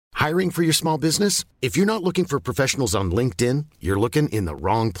Hiring for your small business? If you're not looking for professionals on LinkedIn, you're looking in the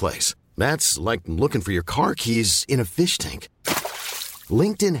wrong place. That's like looking for your car keys in a fish tank.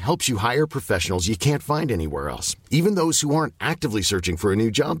 LinkedIn helps you hire professionals you can't find anywhere else, even those who aren't actively searching for a new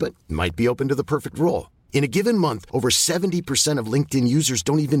job but might be open to the perfect role. In a given month, over 70% of LinkedIn users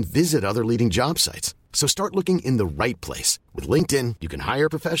don't even visit other leading job sites. So start looking in the right place. With LinkedIn, you can hire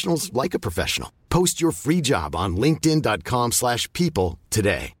professionals like a professional. Post your free job on linkedin.com/people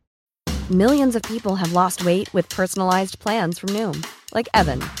today. Millions of people have lost weight with personalized plans from Noom. Like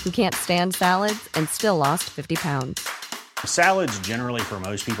Evan, who can't stand salads and still lost 50 pounds. Salads generally for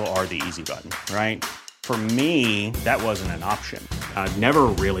most people are the easy button, right? For me, that wasn't an option. I never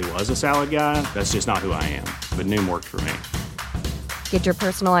really was a salad guy. That's just not who I am. But Noom worked for me. Get your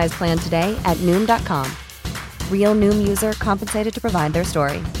personalized plan today at Noom.com. Real Noom user compensated to provide their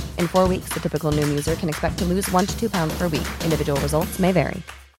story. In 4 weeks, the typical Noom user can expect to lose 1 to 2 pounds per week. Individual results may vary.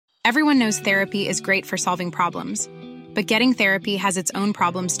 Everyone knows therapy is great for solving problems. But getting therapy has its own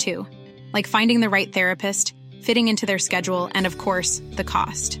problems too. Like finding the right therapist, fitting into their schedule, and of course, the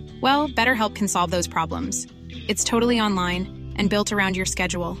cost. Well, BetterHelp can solve those problems. It's totally online and built around your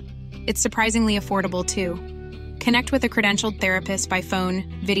schedule. It's surprisingly affordable, too. Connect with a credentialed therapist by phone,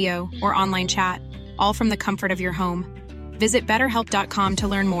 video, or online chat, all from the comfort of your home. Visit BetterHelp.com to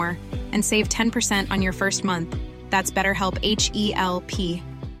learn more and save 10% on your first month. That's BetterHelp, H-E-L-P.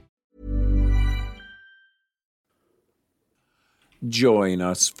 Join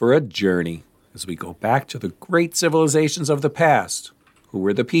us for a journey as we go back to the great civilizations of the past. Who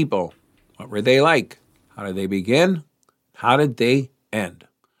were the people? What were they like? How did they begin? How did they end?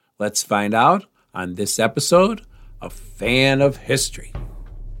 Let's find out on this episode of Fan of History.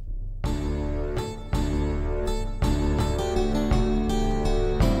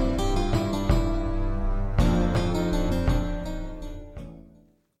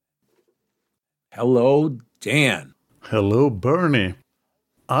 Hello, Dan. Hello, Bernie.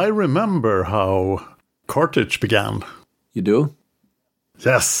 I remember how Carthage began. You do?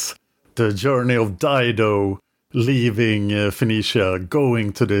 Yes, the journey of Dido, leaving Phoenicia,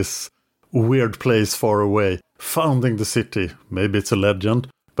 going to this weird place far away, founding the city. Maybe it's a legend,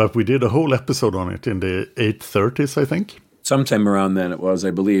 but we did a whole episode on it in the 830s, I think. Sometime around then it was,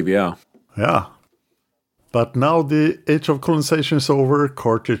 I believe, yeah. Yeah. But now the age of colonization is over.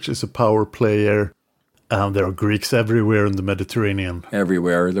 Carthage is a power player. And there are Greeks everywhere in the Mediterranean.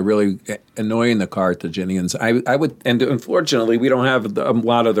 Everywhere. They're really annoying, the Carthaginians. I would, and unfortunately, we don't have a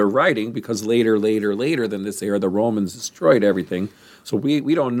lot of their writing because later than this era, the Romans destroyed everything. So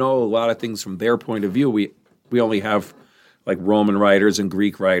we don't know a lot of things from their point of view. We only have like Roman writers and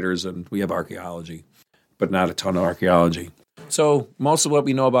Greek writers, and we have archaeology, but not a ton of archaeology. So most of what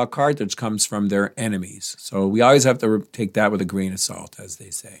we know about Carthage comes from their enemies. So we always have to take that with a grain of salt, as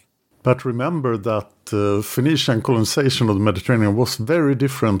they say. But remember that Phoenician colonization of the Mediterranean was very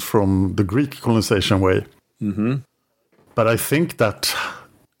different from the Greek colonization way. Mm-hmm. But I think that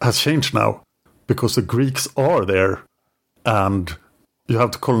has changed now because the Greeks are there and you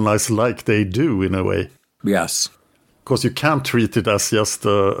have to colonize like they do in a way. Yes. Because you can't treat it as just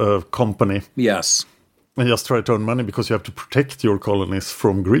a company. Yes. And just try to earn money because you have to protect your colonies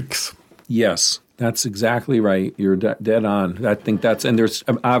from Greeks. Yes. That's exactly right. You're dead on. I think that's, and there's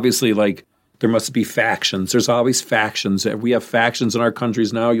obviously like, there must be factions. There's always factions. We have factions in our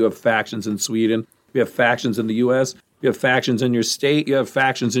countries now. You have factions in Sweden. We have factions in the U.S. You have factions in your state. You have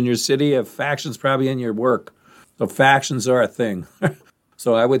factions in your city. You have factions probably in your work. So factions are a thing.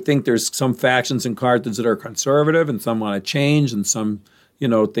 So I would think there's some factions in Carthage that are conservative and some want to change and some,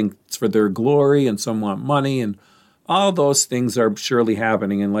 think it's for their glory and some want money and all those things are surely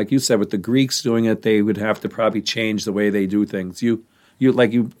happening. And like you said, with the Greeks doing it, they would have to probably change the way they do things. You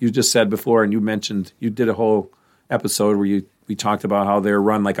just said before, and you mentioned, you did a whole episode where we talked about how they're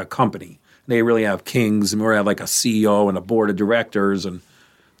run like a company. They really have kings, and we have like a CEO and a board of directors, and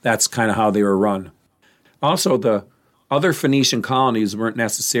that's kind of how they were run. Also, the other Phoenician colonies weren't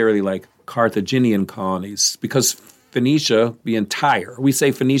necessarily like Carthaginian colonies, because Phoenicia, being Tyre, we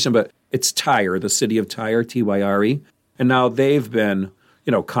say Phoenician, but it's Tyre, the city of Tyre, Tyre, and now they've been,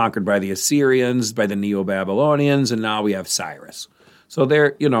 conquered by the Assyrians, by the Neo-Babylonians, and now we have Cyrus. So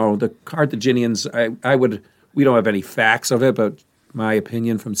they're, the Carthaginians, we don't have any facts of it, but my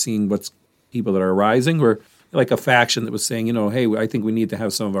opinion from seeing what's people that are rising were like a faction that was saying, hey, I think we need to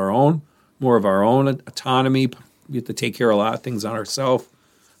have some of our own, more of our own autonomy. We have to take care of a lot of things on ourselves.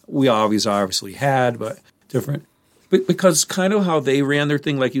 We always obviously had, but different. Because kind of how they ran their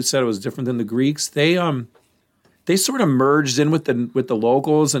thing, like you said, it was different than the Greeks. They sort of merged in with the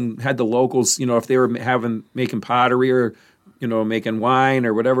locals and had the locals, if they were making pottery or making wine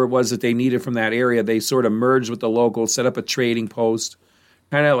or whatever it was that they needed from that area. They sort of merged with the locals, set up a trading post.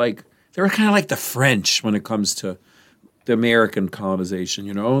 They were kind of like the French when it comes to the American colonization,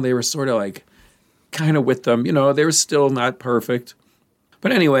 They were sort of like kind of with them, they were still not perfect.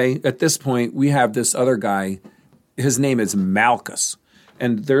 But anyway, at this point, we have this other guy. His name is Malchus.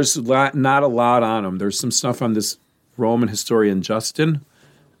 And there's not a lot on him. There's some stuff on this Roman historian Justin.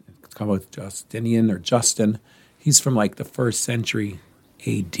 It's called Justinian or Justin. He's from like the 1st century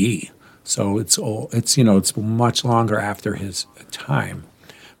A.D. So it's old. It's much longer after his time.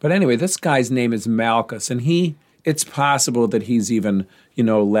 But anyway, this guy's name is Malchus, and it's possible that he's even,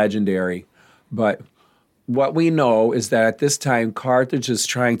 legendary. But what we know is that at this time, Carthage is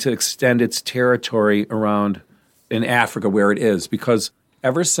trying to extend its territory around in Africa where it is, because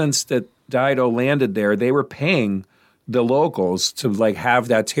ever since that Dido landed there, they were paying the locals to have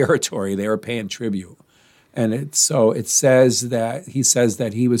that territory. They were paying tribute. And he says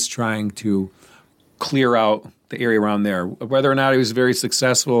that he was trying to clear out the area around there. Whether or not he was very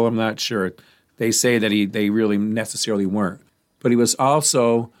successful, I'm not sure. They say that they really necessarily weren't. But he was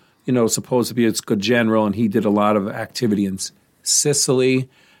also, supposed to be a good general, and he did a lot of activity in Sicily.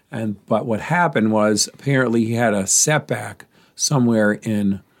 But what happened was apparently he had a setback somewhere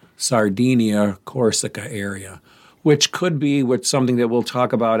in Sardinia, Corsica area, which could be something that we'll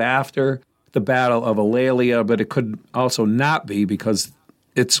talk about after the Battle of Alalia, but it could also not be, because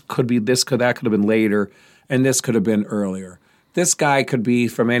that could have been later, and this could have been earlier. This guy could be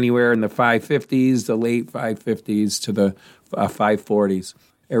from anywhere in the 550s, the late 550s to the 540s,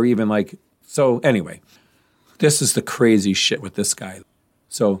 or even so anyway, this is the crazy shit with this guy.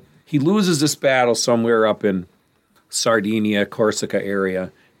 So he loses this battle somewhere up in Sardinia, Corsica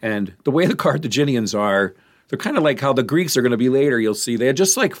area, and the way the Carthaginians are, they're kind of like how the Greeks are going to be later, you'll see. They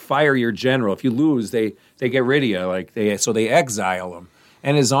just fire your general. If you lose, they get rid of you. So they exile him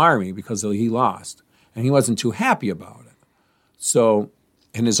and his army because he lost. And he wasn't too happy about it. So,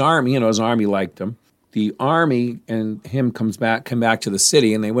 and his army, his army liked him. The army and him come back to the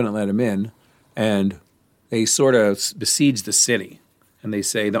city, and they wouldn't let him in. And they sort of besiege the city. And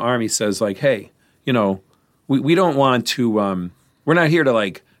the army says, hey, we don't want to, we're not here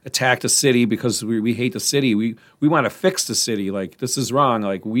to attack the city because we hate the city. We want to fix the city. This is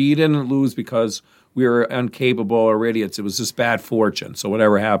wrong. We didn't lose because we were incapable or idiots. It was just bad fortune. So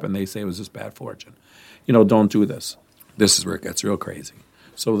whatever happened, they say it was just bad fortune. Don't do this. This is where it gets real crazy.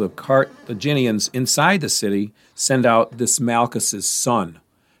 So the Carthaginians inside the city send out this Malchus's son.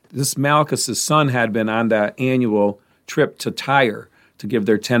 This Malchus's son had been on that annual trip to Tyre to give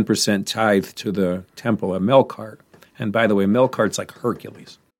their 10% tithe to the temple of Melkart. And by the way, Melkart's like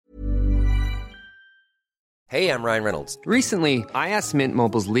Hercules. Hey, I'm Ryan Reynolds. Recently, I asked Mint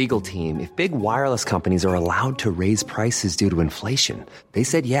Mobile's legal team if big wireless companies are allowed to raise prices due to inflation. They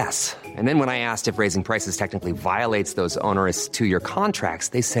said yes. And then when I asked if raising prices technically violates those onerous 2-year contracts,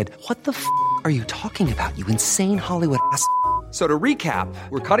 they said, "What the f*** are you talking about, you insane Hollywood ass?" So to recap,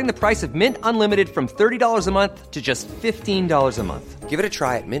 we're cutting the price of Mint Unlimited from $30 a month to just $15 a month. Give it a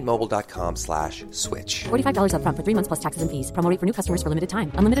try at mintmobile.com/switch. $45 up front for 3 months plus taxes and fees. Promo rate for new customers for limited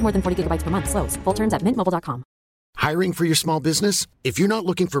time. Unlimited more than 40 gigabytes per month. Slows full terms at mintmobile.com. Hiring for your small business? If you're not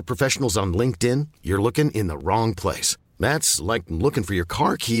looking for professionals on LinkedIn, you're looking in the wrong place. That's like looking for your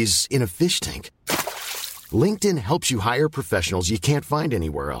car keys in a fish tank. LinkedIn helps you hire professionals you can't find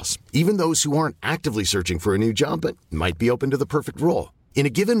anywhere else, even those who aren't actively searching for a new job but might be open to the perfect role. In a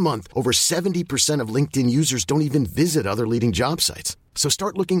given month, over 70% of LinkedIn users don't even visit other leading job sites. So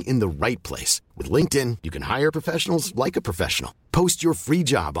start looking in the right place. With LinkedIn, you can hire professionals like a professional. Post your free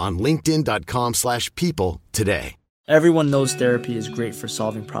job on linkedin.com/people today. Everyone knows therapy is great for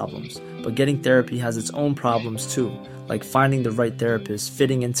solving problems, but getting therapy has its own problems too, like finding the right therapist,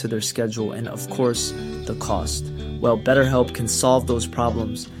 fitting into their schedule, and of course, the cost. Well, BetterHelp can solve those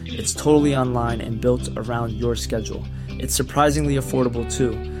problems. It's totally online and built around your schedule. It's surprisingly affordable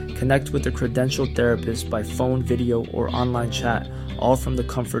too. Connect with a credentialed therapist by phone, video, or online chat, all from the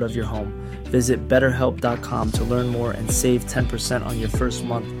comfort of your home. Visit BetterHelp.com to learn more and save 10% on your first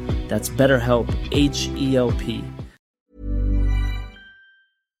month. That's BetterHelp, H-E-L-P.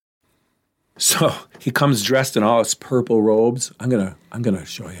 So he comes dressed in all his purple robes. I'm gonna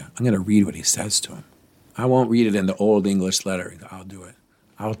show you. I'm gonna read what he says to him. I won't read it in the old English lettering. I'll do it.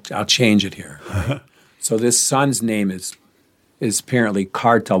 I'll change it here. Right? So this son's name is apparently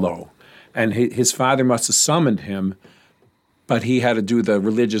Cartalo, and his father must have summoned him, but he had to do the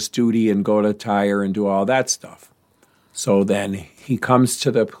religious duty and go to Tyre and do all that stuff. So then he comes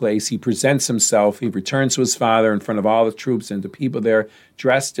to the place, he presents himself, he returns to his father in front of all the troops and the people there,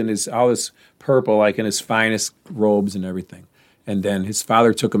 dressed in all his purple, like in his finest robes and everything. And then his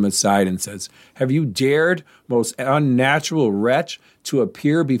father took him aside and says, "Have you dared, most unnatural wretch, to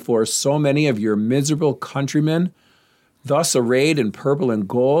appear before so many of your miserable countrymen, thus arrayed in purple and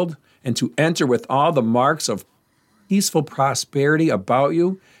gold, and to enter with all the marks of peaceful prosperity about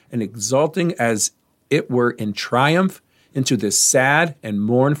you, and exulting as it were in triumph into this sad and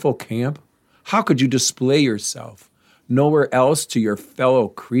mournful camp? How could you display yourself nowhere else to your fellow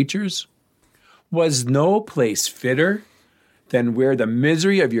creatures? Was no place fitter than where the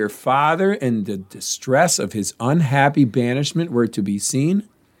misery of your father and the distress of his unhappy banishment were to be seen?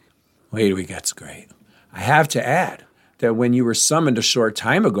 Wait till he gets great. I have to add that when you were summoned a short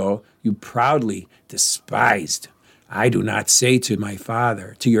time ago, you proudly despised, I do not say to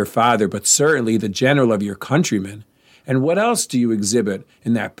your father, but certainly the general of your countrymen. And what else do you exhibit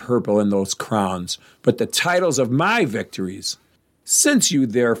in that purple and those crowns but the titles of my victories? Since you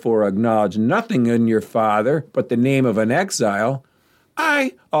therefore acknowledge nothing in your father but the name of an exile,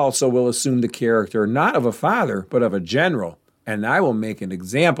 I also will assume the character not of a father but of a general, and I will make an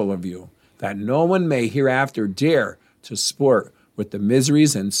example of you, that no one may hereafter dare to sport with the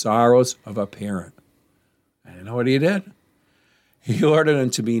miseries and sorrows of a parent." And you know what he did? He ordered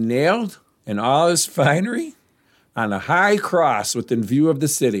him to be nailed in all his finery on a high cross within view of the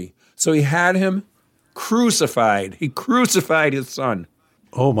city. So he had him crucified. He crucified his son.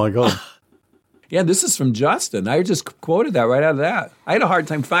 Oh, my God. Yeah, this is from Justin. I just quoted that right out of that. I had a hard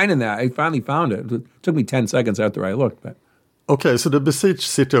time finding that. I finally found it. It took me 10 seconds after I looked. But Okay, so the besieged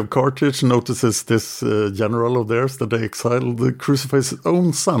city of Carthage notices this general of theirs that they exiled crucifies his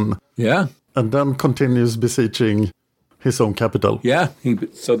own son. yeah, And then continues besieging his own capital. yeah.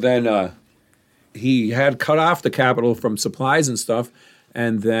 So then he had cut off the capital from supplies and stuff,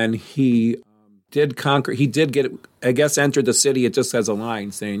 and then he did conquer. He did get, I guess, entered the city. It just has a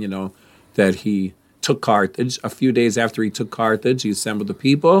line saying, that he took Carthage. A few days after he took Carthage, he assembled the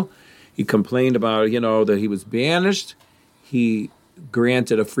people. He complained about, that he was banished. He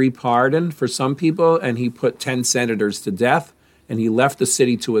granted a free pardon for some people, and he put 10 senators to death, and he left the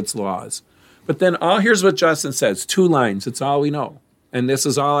city to its laws. But then here's what Justin says, 2 lines. It's all we know. And this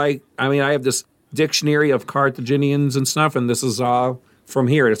is all I have this dictionary of Carthaginians and stuff, and this is all from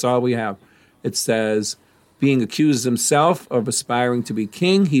here. It's all we have. It says, being accused himself of aspiring to be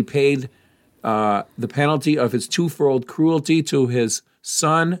king, he paid the penalty of his twofold cruelty to his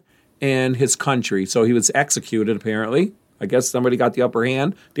son and his country. So he was executed, apparently. I guess somebody got the upper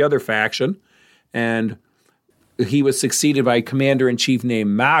hand, the other faction. And he was succeeded by a commander-in-chief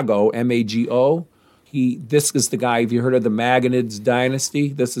named Mago, M-A-G-O. This is the guy, have you heard of the Magonids dynasty?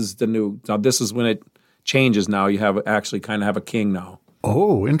 This is when it changes now. You have a king now.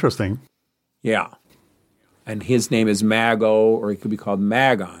 Oh, interesting. Yeah. And his name is Mago, or he could be called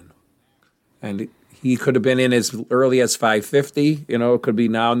Magon. And he could have been in as early as 550, it could be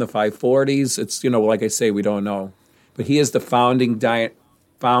now in the 540s. It's, like I say, we don't know. But he is the founding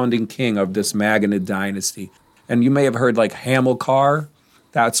king of this Magonid dynasty. And you may have heard like Hamilcar.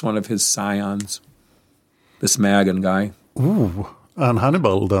 That's one of his scions, this Magon guy. Ooh, and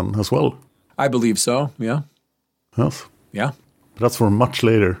Hannibal then as well. I believe so, yeah. Yes. Yeah. But that's for much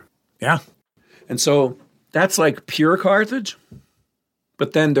later. Yeah. And so that's like pure Carthage.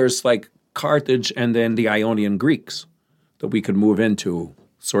 But then there's like Carthage and then the Ionian Greeks that we could move into,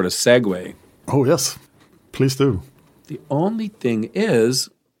 sort of segue. Oh, yes. Please do. The only thing is,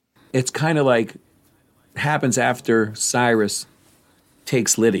 it's kind of like happens after Cyrus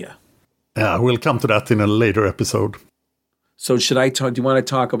takes Lydia. Yeah, we'll come to that in a later episode. So should I talk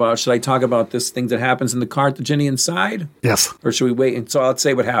about this thing that happens in the Carthaginian side? Yes. Or should we wait? And so I'll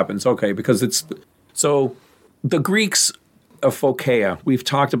say what happens. Okay, because so the Greeks of Phocaea, we've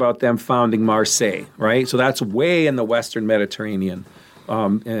talked about them founding Marseille, right? So that's way in the Western Mediterranean.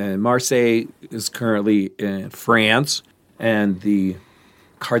 And Marseille is currently in France, and the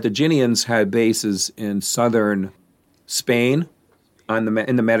Carthaginians had bases in southern Spain in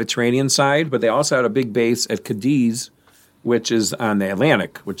the Mediterranean side, but they also had a big base at Cadiz, which is on the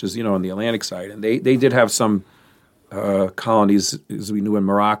Atlantic, which is, on the Atlantic side. And they did have some colonies, as we knew, in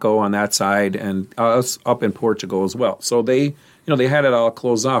Morocco on that side, and us up in Portugal as well. So they had it all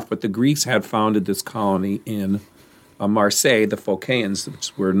closed off, but the Greeks had founded this colony in Marseille, the Phocaeans,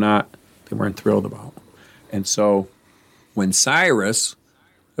 which they weren't thrilled about. And so when Cyrus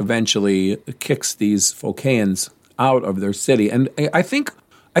eventually kicks these Phocaeans out of their city, and I think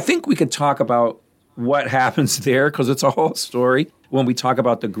we could talk about what happens there, because it's a whole story when we talk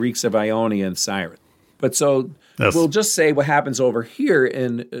about the Greeks of Ionia and Cyrus. But so yes. We'll just say what happens over here,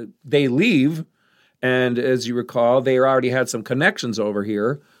 and they leave, and as you recall, they already had some connections over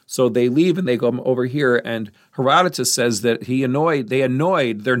here. So they leave and they go over here, and Herodotus says that they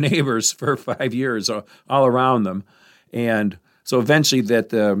annoyed their neighbors for 5 years all around them. And so eventually that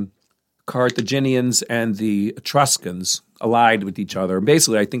the Carthaginians and the Etruscans allied with each other.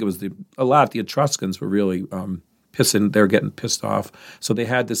 Basically, I think it was the Etruscans were really they're getting pissed off. So they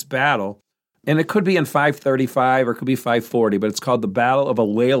had this battle, and it could be in 535 or it could be 540, but it's called the Battle of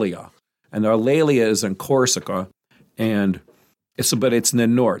Eulalia. And Eulalia is in Corsica, but it's in the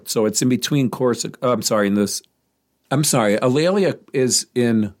north. So it's in between Corsica. Eulalia is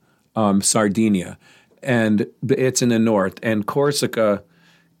in Sardinia, and it's in the north. And Corsica,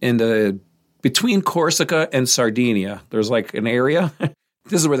 between Corsica and Sardinia, there's like an area.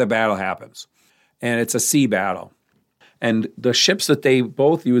 This is where the battle happens, and it's a sea battle. And the ships that they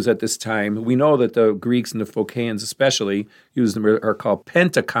both use at this time, we know that the Greeks and the Phocaeans especially use them, are called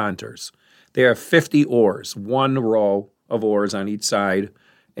pentaconters. They have 50 oars, one row of oars on each side,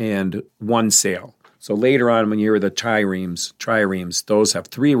 and one sail. So later on, when you hear the triremes, those have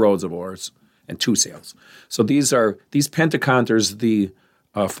 3 rows of oars and 2 sails. So these pentaconters the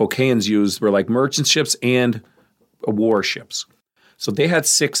Phocaeans used were like merchant ships and warships. So they had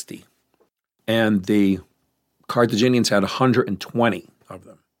 60, and the Carthaginians had 120 of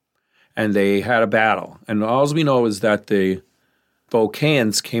them. And they had a battle. And all we know is that the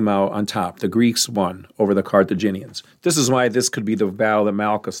Phocaeans came out on top. The Greeks won over the Carthaginians. This is why this could be the battle that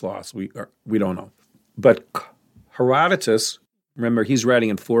Malchus lost. We don't know. But Herodotus, remember, he's writing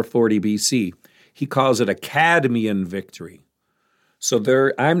in 440 BC. He calls it a Cadmean victory.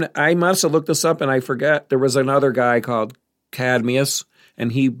 So I must have looked this up, and I forget. There was another guy called Cadmius,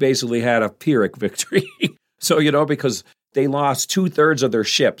 and he basically had a Pyrrhic victory. So, because they lost 2/3 of their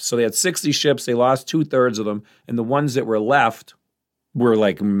ships. So they had 60 ships. They lost 2/3 of them. And the ones that were left were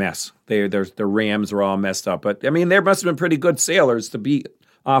like a mess. Their rams were all messed up. But, I mean, there must have been pretty good sailors to beat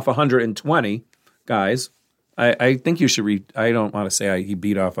off 120 guys. I think you should read. I don't want to say he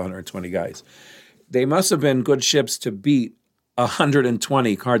beat off 120 guys. They must have been good ships to beat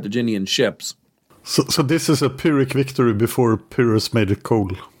 120 Carthaginian ships. So this is a Pyrrhic victory before Pyrrhus made it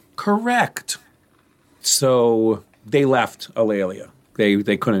cold. Correct. So they left Eulalia.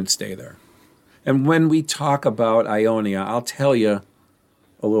 They couldn't stay there. And when we talk about Ionia, I'll tell you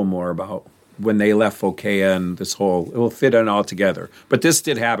a little more about when they left Phocaea and it will fit in all together. But this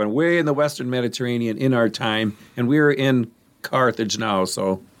did happen way in the Western Mediterranean in our time, and we're in Carthage now,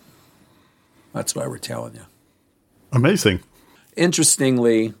 so that's why we're telling you. Amazing.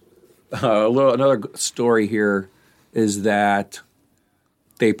 Interestingly, another story here is that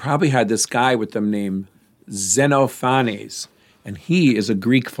they probably had this guy with them named Xenophanes, and he is a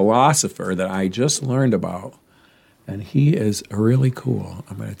Greek philosopher that I just learned about, and he is really cool.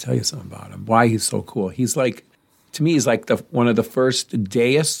 I'm going to tell you something about him, why he's so cool. He's like, to me, he's like one of the first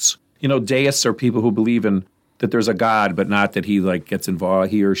deists. Deists are people who believe in that there's a God, but not that he gets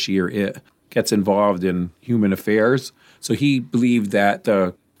involved, he or she or it gets involved in human affairs. So he believed that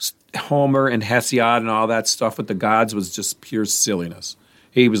Homer and Hesiod and all that stuff with the gods was just pure silliness.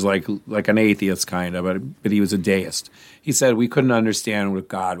 He was like an atheist kind of, but he was a deist. He said we couldn't understand what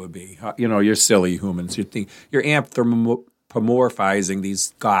God would be. You're silly humans. You're anthropomorphizing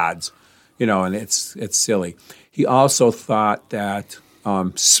these gods, and it's silly. He also thought that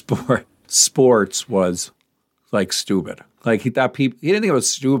sports was stupid. He thought he didn't think it was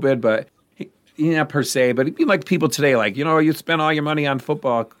stupid, but not per se. But he'd be like people today, you spend all your money on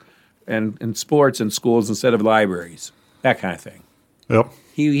football and sports in schools instead of libraries, that kind of thing. Yep.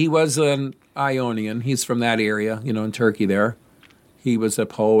 He was an Ionian. He's from that area, in Turkey there. He was a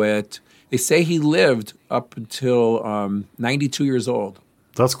poet. They say he lived up until 92 years old.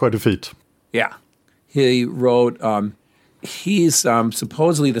 That's quite a feat. Yeah. He wrote, he's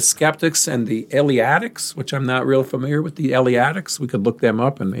supposedly the Skeptics and the Eleatics, which I'm not real familiar with the Eleatics. We could look them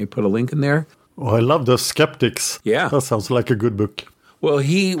up and maybe put a link in there. Oh, I love the Skeptics. Yeah. That sounds like a good book. Well,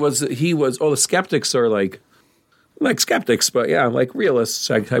 the Skeptics are like skeptics, but yeah, like realists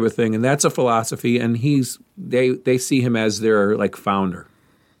type of thing. And that's a philosophy. And they see him as their founder.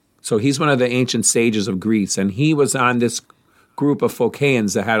 So he's one of the ancient sages of Greece. And he was on this group of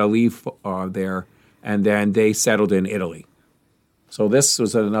Phocaeans that had to leave there. And then they settled in Italy. So this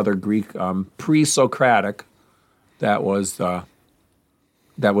was another Greek pre-Socratic that was about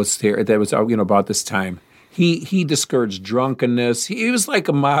this time. He discouraged drunkenness. He was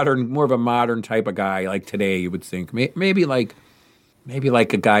more of a modern type of guy, like today you would think. Maybe like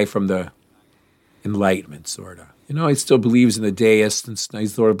a guy from the Enlightenment, sort of. He still believes in the deist and he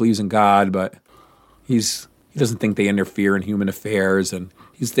sort of believes in God, but he doesn't think they interfere in human affairs, and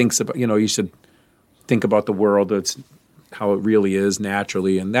he thinks about you should think about the world. It's how it really is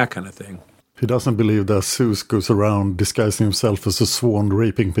naturally and that kind of thing. He doesn't believe that Zeus goes around disguising himself as a swan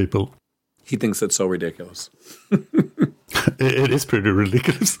raping people. He thinks that's so ridiculous. It is pretty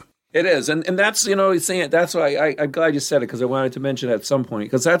ridiculous. It is. And that's, he's saying it. That's why I'm glad you said it, because I wanted to mention it at some point.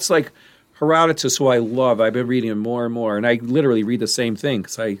 Because that's like Herodotus, who I love. I've been reading him more and more. And I literally read the same thing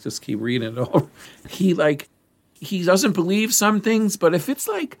because I just keep reading it over. He doesn't believe some things, but if it's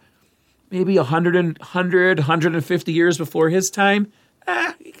like maybe 150 years before his time,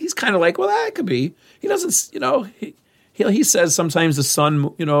 he's kind of like, well, that could be. He doesn't, he says sometimes the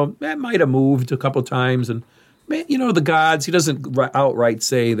sun, that might have moved a couple times. And, the gods, he doesn't outright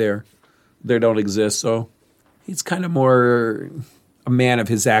say they don't exist. So he's kind of more a man of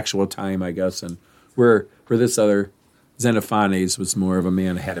his actual time, I guess. And where this other Xenophanes was more of a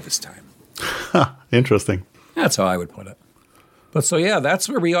man ahead of his time. Interesting. That's how I would put it. But so, yeah, that's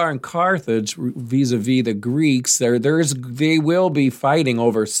where we are in Carthage vis-a-vis the Greeks. They will be fighting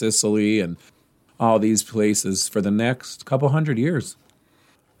over Sicily and all these places for the next couple hundred years.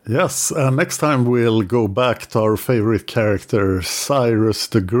 Yes, next time we'll go back to our favorite character, Cyrus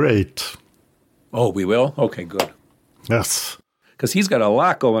the Great. Oh, we will? Okay, good. Yes. Because he's got a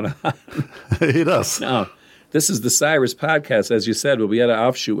lot going on. He does. Now, this is the Cyrus podcast, as you said, but we had an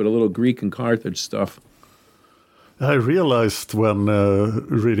offshoot with a little Greek and Carthage stuff. I realized when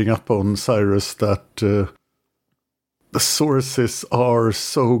reading up on Cyrus that the sources are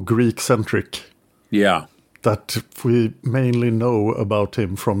so Greek-centric. Yeah. That we mainly know about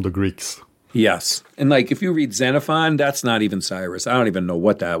him from the Greeks. Yes. And if you read Xenophon, that's not even Cyrus. I don't even know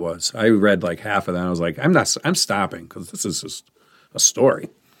what that was. I read half of that. I was like, I'm stopping because this is just a story.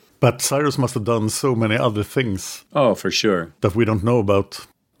 But Cyrus must have done so many other things. Oh, for sure. That we don't know about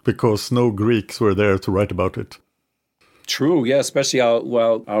because no Greeks were there to write about it. True, yeah, especially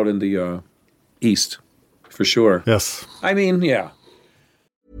out in the East, for sure. Yes. I mean, yeah.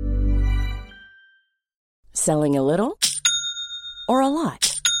 Selling a little or a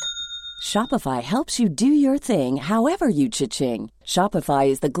lot? Shopify helps you do your thing however you cha-ching. Shopify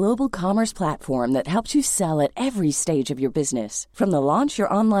is the global commerce platform that helps you sell at every stage of your business. From the launch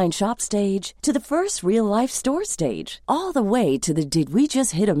your online shop stage to the first real-life store stage, all the way to the did we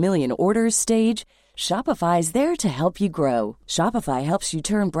just hit a million orders stage. Shopify's there to help you grow. Shopify helps you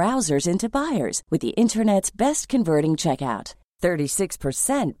turn browsers into buyers with the internet's best converting checkout.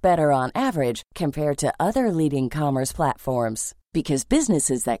 36% better on average compared to other leading commerce platforms. Because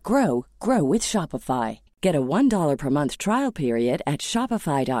businesses that grow, grow with Shopify. Get a $1 per month trial period at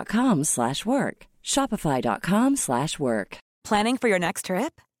shopify.com/work. Shopify.com/work. Planning for your next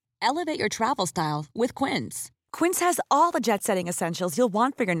trip? Elevate your travel style with Quince. Quince has all the jet-setting essentials you'll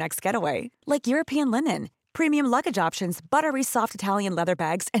want for your next getaway, like European linen, premium luggage options, buttery soft Italian leather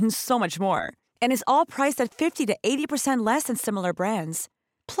bags, and so much more. And is all priced at 50 to 80% less than similar brands.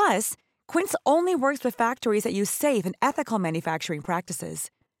 Plus, Quince only works with factories that use safe and ethical manufacturing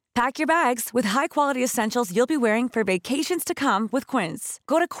practices. Pack your bags with high-quality essentials you'll be wearing for vacations to come with Quince.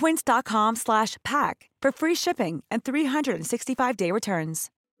 Go to quince.com/pack for free shipping and 365-day returns.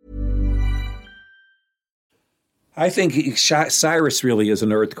 I think Cyrus really is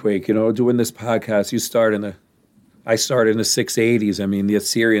an earthquake. Doing this podcast, I started in the 680s. I mean, the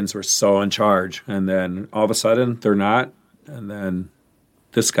Assyrians were so in charge, and then all of a sudden they're not, and then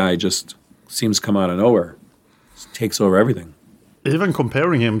this guy just seems to come out of nowhere, just takes over everything. Even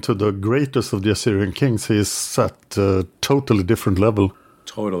comparing him to the greatest of the Assyrian kings, he's at a totally different level.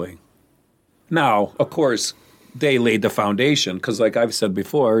 Totally. Now, of course, they laid the foundation because, like I've said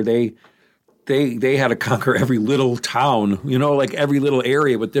before, they had to conquer every little town, every little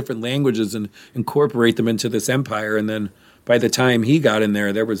area with different languages and incorporate them into this empire. And then by the time he got in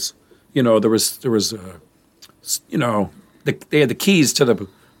there, they had the keys to the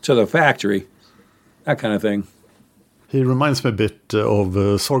factory, that kind of thing. He reminds me a bit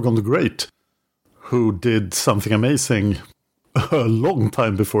of Sargon the Great, who did something amazing a long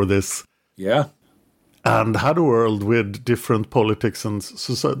time before this. Yeah. And had a world with different politics and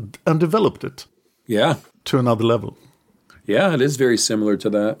developed it. Yeah. To another level. Yeah, it is very similar to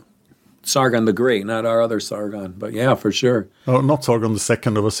that. Sargon the Great, not our other Sargon, but yeah, for sure. Oh, not Sargon the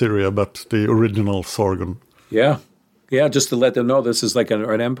Second of Assyria, but the original Sargon. Yeah. Yeah, just to let them know this is like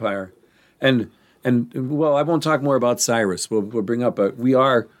an empire. And well, I won't talk more about Cyrus. We'll bring up, but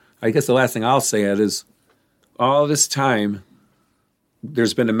I guess the last thing I'll say is all this time,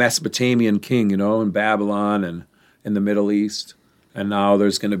 there's been a Mesopotamian king, in Babylon and in the Middle East. And now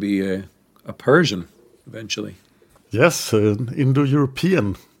there's going to be a Persian eventually. Yes, an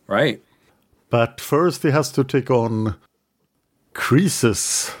Indo-European. Right. But first he has to take on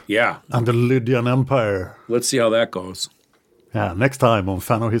Croesus. Yeah. And the Lydian Empire. Let's see how that goes. Yeah, next time on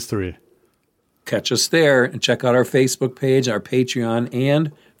Fan of History. Catch us there and check out our Facebook page, our Patreon,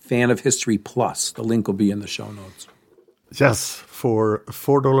 and Fan of History Plus. The link will be in the show notes. Yes, for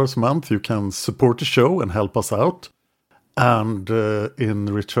 $4 a month, you can support the show and help us out. And in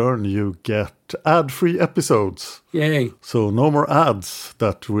return, you get ad-free episodes. Yay. So no more ads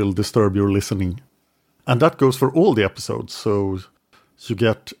that will disturb your listening. And that goes for all the episodes. So you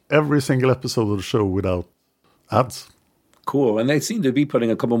get every single episode of the show without ads. Cool. And they seem to be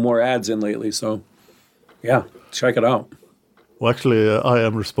putting a couple more ads in lately. So, yeah, check it out. Well, actually, I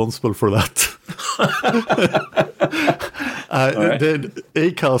am responsible for that. The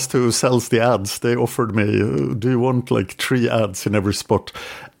Acast, who sells the ads, they offered me, do you want like 3 ads in every spot?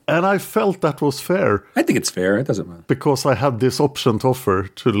 And I felt that was fair. I think it's fair. It doesn't matter. Because I had this option to offer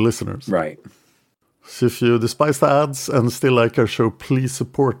to the listeners. Right. So if you despise the ads and still like our show, please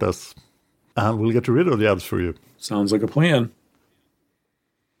support us. And we'll get rid of the ads for you. Sounds like a plan.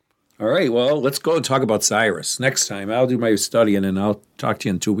 All right, well, let's go and talk about Cyrus. Next time, I'll do my studying, and I'll talk to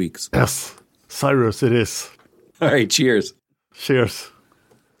you in 2 weeks. Yes, Cyrus it is. All right, cheers. Cheers.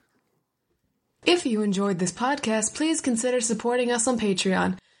 If you enjoyed this podcast, please consider supporting us on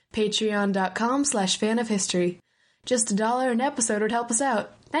Patreon. Patreon.com/fanofhistory. Just $1 an episode would help us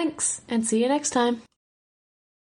out. Thanks, and see you next time.